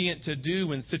obedient to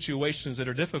do in situations that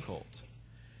are difficult.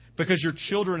 Because your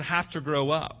children have to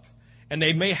grow up, and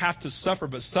they may have to suffer,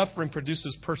 but suffering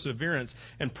produces perseverance,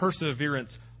 and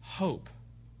perseverance, hope.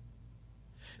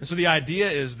 And so the idea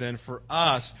is then for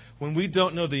us, when we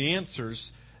don't know the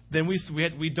answers, then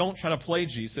we don't try to play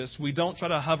Jesus. We don't try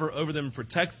to hover over them and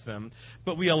protect them,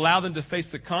 but we allow them to face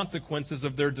the consequences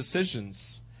of their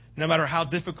decisions, no matter how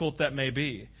difficult that may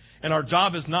be. And our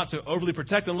job is not to overly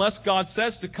protect unless God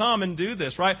says to come and do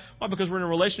this, right? Why? Because we're in a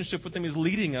relationship with Him. He's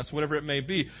leading us, whatever it may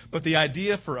be. But the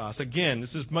idea for us, again,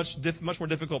 this is much more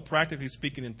difficult practically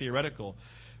speaking than theoretical.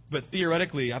 But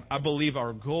theoretically, I believe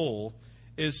our goal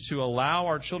is to allow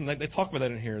our children, they talk about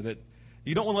that in here, that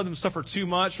you don't want to let them suffer too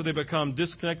much or they become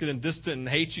disconnected and distant and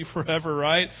hate you forever,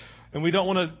 right? And we don't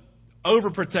want to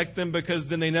overprotect them because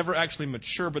then they never actually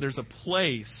mature. But there's a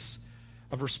place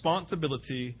of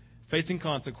responsibility, facing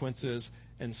consequences,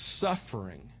 and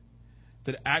suffering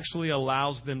that actually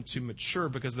allows them to mature.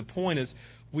 Because the point is,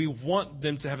 we want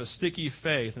them to have a sticky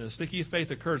faith. And a sticky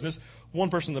faith occurs. And this one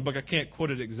person in the book, I can't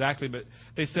quote it exactly, but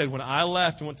they said, when I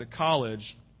left and went to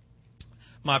college,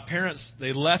 my parents,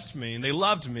 they left me, and they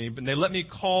loved me, but they let me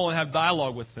call and have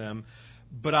dialogue with them.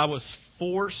 But I was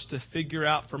forced to figure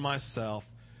out for myself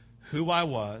who I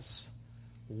was,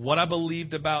 what I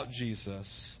believed about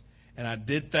Jesus, and I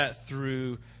did that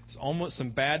through almost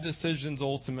some bad decisions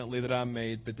ultimately that I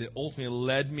made, but that ultimately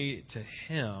led me to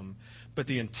Him. But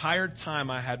the entire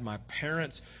time I had my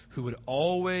parents who would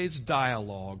always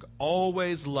dialogue,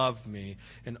 always love me,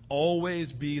 and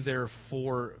always be there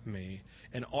for me.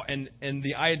 And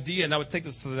the idea, and I would take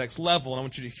this to the next level, and I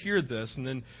want you to hear this, and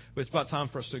then it's about time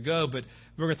for us to go, but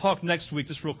we're going to talk next week,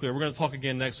 just real clear. We're going to talk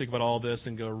again next week about all this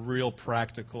and go real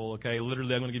practical, okay?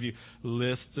 Literally, I'm going to give you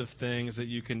lists of things that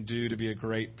you can do to be a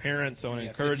great parent, so I want to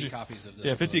encourage you. 50 copies of this.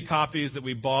 Yeah, 50 copies that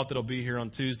we bought that'll be here on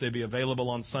Tuesday, be available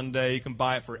on Sunday. You can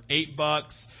buy it for $8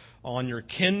 on your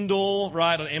Kindle,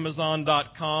 right, on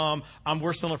Amazon.com.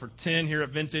 We're selling it for $10 here at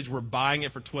Vintage. We're buying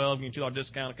it for $12. You can $2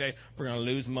 discount, okay? We're going to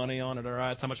lose money on it, all right?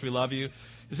 That's how much we love you.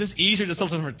 It's just easier to sell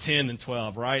something for $10 than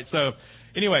 $12, right? So,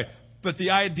 anyway, but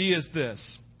the idea is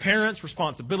this. Parents'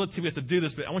 responsibility, we have to do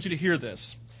this, but I want you to hear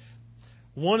this.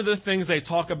 One of the things they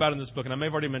talk about in this book, and I may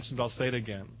have already mentioned it, I'll say it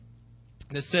again.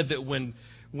 They said that when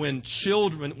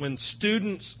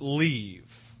students leave,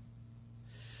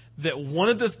 that one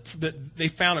of that they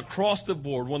found across the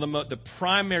board, one of the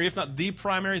primary, if not the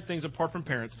primary things apart from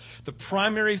parents, the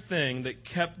primary thing that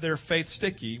kept their faith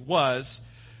sticky was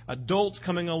adults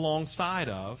coming alongside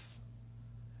of,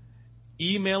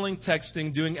 emailing,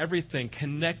 texting, doing everything,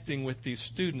 connecting with these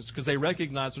students because they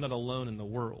recognize they're not alone in the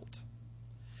world.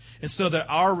 And so that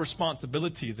our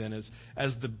responsibility then is,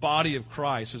 as the body of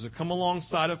Christ, is to come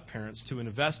alongside of parents, to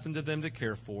invest into them, to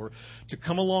care for, to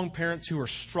come along parents who are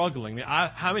struggling.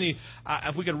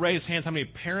 If we could raise hands, how many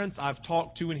parents I've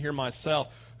talked to in here myself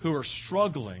who are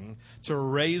struggling to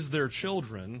raise their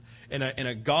children in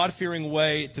a God-fearing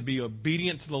way, to be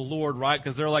obedient to the Lord, right?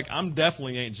 Because they're like, I'm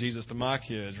definitely ain't Jesus to my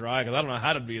kids, right? Because I don't know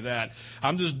how to be that.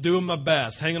 I'm just doing my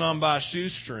best, hanging on by a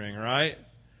shoestring, right?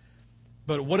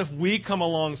 But what if we come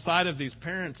alongside of these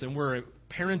parents and we're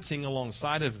parenting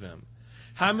alongside of them?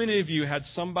 How many of you had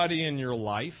somebody in your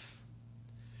life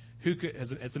who could,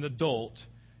 as an adult,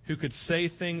 who could say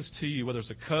things to you, whether it's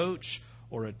a coach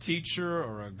or a teacher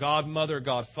or a godmother,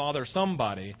 godfather,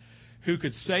 somebody who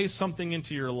could say something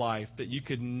into your life that you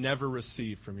could never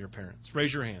receive from your parents?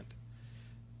 Raise your hand.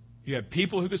 You have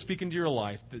people who could speak into your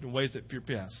life in ways that,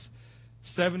 yes,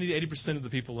 70 to 80% of the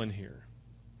people in here.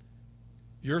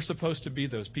 You're supposed to be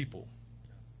those people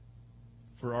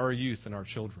for our youth and our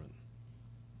children.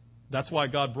 That's why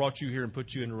God brought you here and put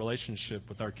you in a relationship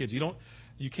with our kids.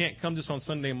 You can't come just on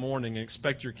Sunday morning and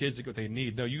expect your kids to get what they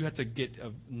need. No, you have to get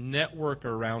a network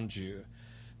around you.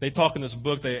 They talk in this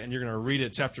book, and you're going to read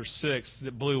it, chapter 6,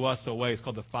 that blew us away. It's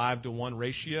called the 5-to-1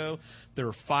 ratio. There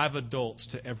are 5 adults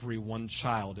to every 1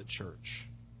 child at church.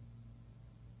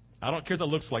 I don't care what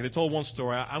that looks like. They told one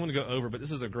story. I'm going to go over, but this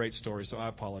is a great story, so I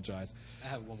apologize. I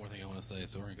have one more thing I want to say,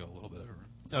 so we're going to go a little bit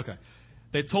over. Okay.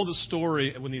 They told the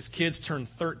story when these kids turned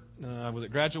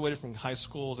graduated from high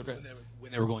school?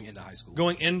 When they were going into high school.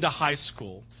 Going into high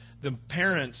school. The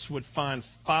parents would find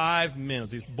 5 men,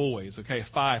 these boys, okay,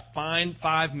 find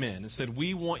 5 men, and said,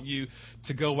 we want you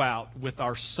to go out with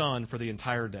our son for the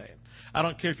entire day. I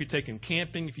don't care if you take him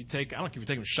camping, I don't care if you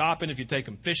take him shopping, if you take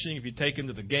him fishing, if you take him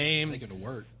to the game. Take him to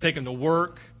work. Take him to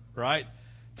work, right?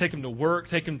 Take him to work,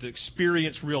 take him to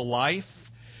experience real life.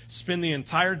 Spend the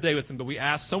entire day with them, but we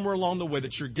ask somewhere along the way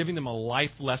that you're giving them a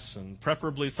life lesson,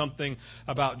 preferably something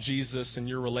about Jesus and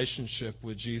your relationship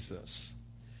with Jesus.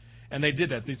 And they did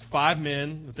that. These 5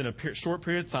 men, within a short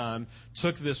period of time,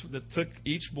 took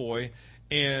each boy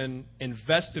and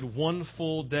invested 1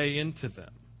 full day into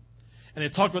them. And they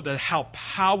talked about how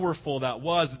powerful that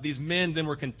was, that these men then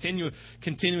were continuing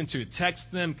to text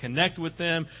them, connect with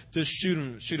them, just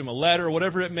shoot them a letter or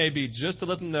whatever it may be, just to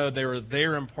let them know they were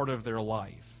there and part of their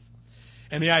life.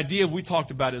 And the idea we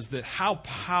talked about is that how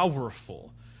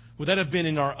powerful would that have been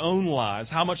in our own lives,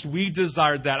 how much we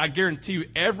desired that. I guarantee you,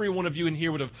 every one of you in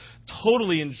here would have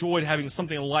totally enjoyed having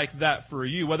something like that for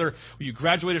you, whether you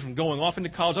graduated from going off into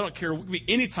college. I don't care. It could be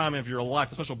any time of your life,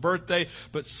 a special birthday,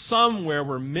 but somewhere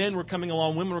where men were coming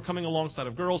along, women were coming alongside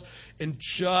of girls, and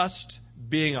just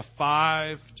being a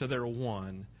 5 to their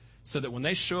 1, so that when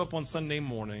they show up on Sunday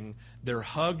morning, they're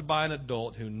hugged by an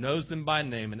adult who knows them by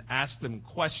name and asks them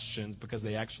questions because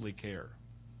they actually care.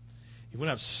 You want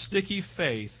to have sticky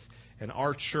faith in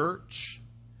our church,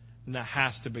 and that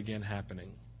has to begin happening.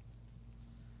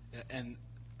 And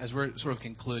as we're sort of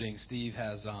concluding, Steve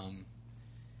has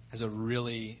a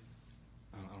really,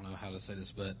 I don't know how to say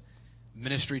this, but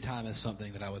ministry time is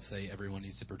something that I would say everyone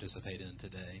needs to participate in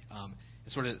today. And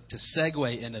sort of to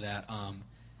segue into that,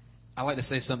 I like to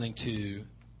say something to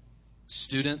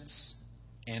students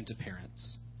and to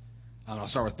parents. I'll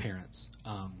start with parents.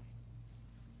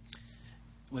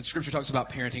 When Scripture talks about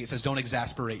parenting, it says, don't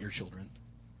exasperate your children.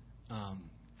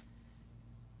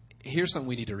 Here's something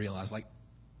we need to realize. Like,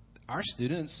 our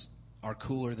students are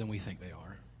cooler than we think they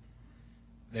are.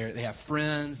 They have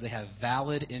friends. They have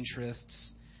valid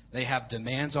interests. They have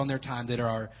demands on their time that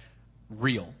are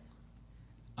real.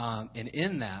 And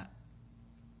in that,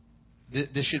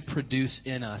 this should produce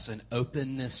in us an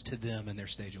openness to them in their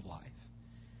stage of life.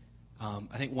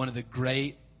 I think one of the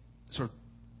great sort of,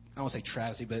 I don't want to say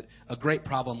travesty, but a great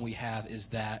problem we have is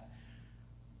that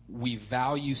we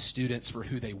value students for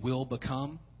who they will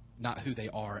become, not who they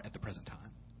are at the present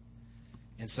time.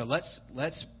 And so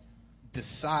let's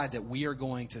decide that we are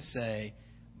going to say,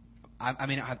 I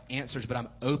may not have answers, but I'm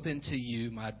open to you,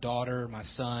 my daughter, my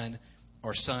son,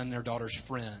 or son or daughter's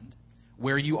friend,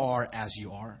 where you are as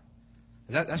you are.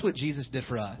 That's what Jesus did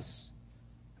for us.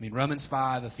 I mean, Romans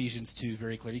 5, Ephesians 2,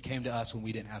 very clear. He came to us when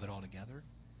we didn't have it all together.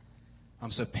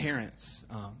 So parents,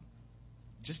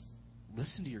 just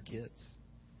listen to your kids.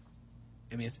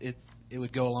 I mean, it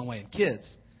would go a long way. And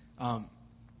kids,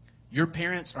 your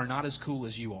parents are not as cool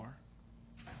as you are,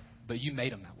 but you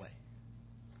made them that way.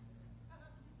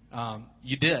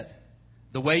 You did.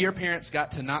 The way your parents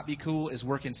got to not be cool is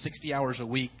working 60 hours a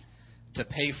week to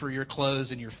pay for your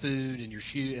clothes and your food and your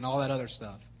shoe and all that other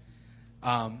stuff.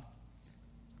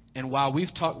 And while we've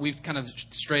kind of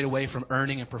strayed away from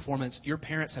earning and performance, your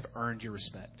parents have earned your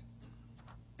respect.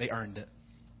 They earned it,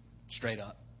 straight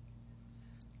up.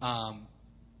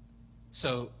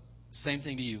 So, same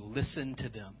thing to you. Listen to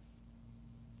them,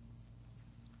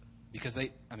 because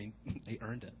they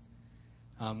earned it.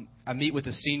 I meet with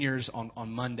the seniors on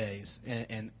Mondays,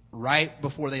 and right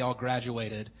before they all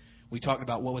graduated, we talked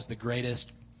about what was the greatest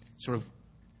sort of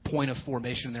point of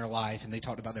formation in their life, and they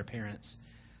talked about their parents.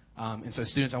 And so,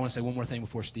 students, I want to say one more thing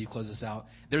before Steve closes this out.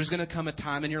 There's going to come a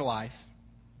time in your life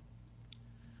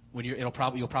when you'll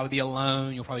probably be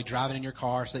alone. You'll probably drive it in your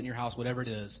car, sit in your house, whatever it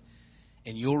is,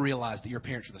 and you'll realize that your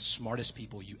parents are the smartest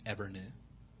people you ever knew.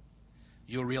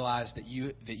 You'll realize that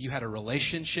you had a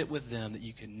relationship with them that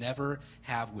you could never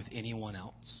have with anyone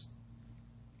else.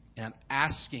 And I'm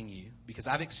asking you, because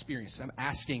I've experienced it, I'm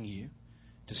asking you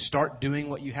to start doing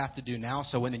what you have to do now,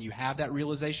 so when you have that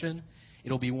realization,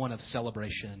 it'll be one of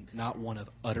celebration, not one of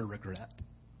utter regret.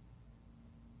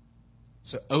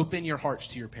 So open your hearts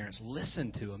to your parents.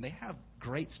 Listen to them. They have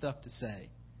great stuff to say.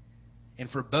 And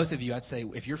for both of you, I'd say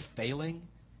if you're failing,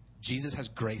 Jesus has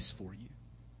grace for you.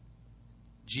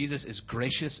 Jesus is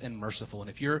gracious and merciful. And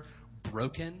if you're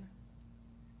broken,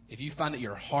 if you find that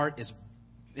your heart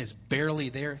is barely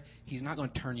there, He's not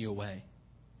going to turn you away.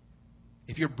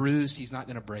 If you're bruised, He's not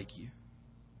going to break you.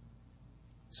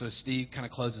 So as Steve kind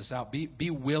of closes this out, be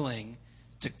willing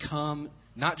to come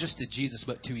not just to Jesus,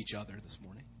 but to each other this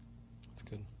morning. That's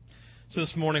good. So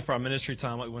this morning for our ministry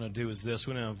time, what we want to do is this.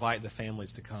 We want to invite the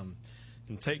families to come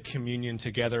and take communion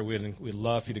together. We'd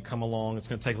love for you to come along. It's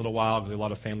going to take a little while because a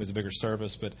lot of families, a bigger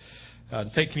service. But to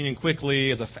take communion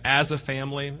quickly as a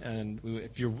family, and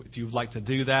if you'd like to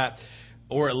do that,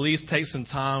 or at least take some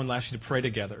time, I'll ask you to pray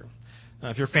together.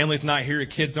 If your family's not here, your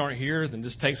kids aren't here, then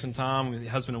just take some time with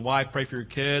your husband and wife, pray for your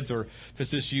kids, or if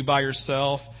it's just you by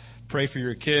yourself, pray for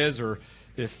your kids, or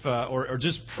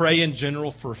just pray in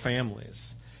general for families.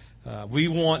 We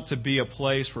want to be a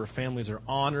place where families are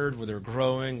honored, where they're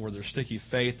growing, where there's sticky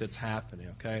faith that's happening,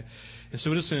 okay? And so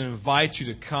we're just going to invite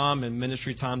you to come in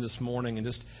ministry time this morning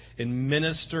and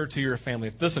minister to your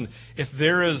family. If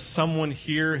there is someone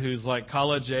here who's like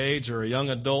college age or a young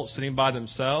adult sitting by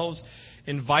themselves,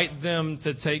 invite them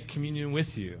to take communion with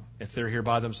you if they're here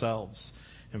by themselves.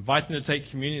 Invite them to take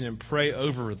communion and pray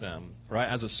over them, right,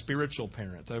 as a spiritual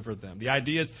parent over them. The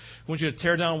idea is I want you to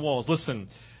tear down walls. Listen,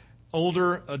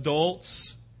 older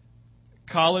adults,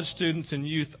 college students, and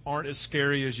youth aren't as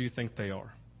scary as you think they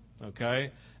are,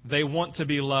 okay? They want to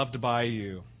be loved by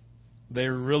you. They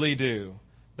really do.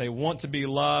 They want to be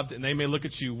loved, and they may look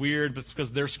at you weird, but it's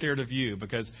because they're scared of you,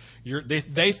 because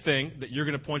they think that you're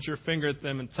going to point your finger at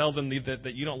them and tell them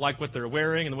that you don't like what they're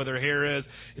wearing and what their hair is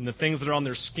and the things that are on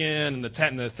their skin and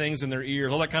the things in their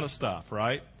ears, all that kind of stuff,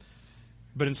 right?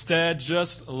 But instead,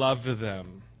 just love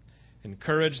them,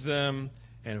 encourage them,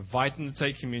 and invite them to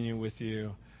take communion with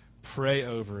you. Pray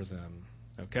over them,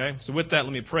 okay? So with that,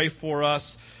 let me pray for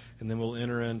us, and then we'll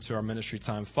enter into our ministry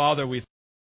time. Father, we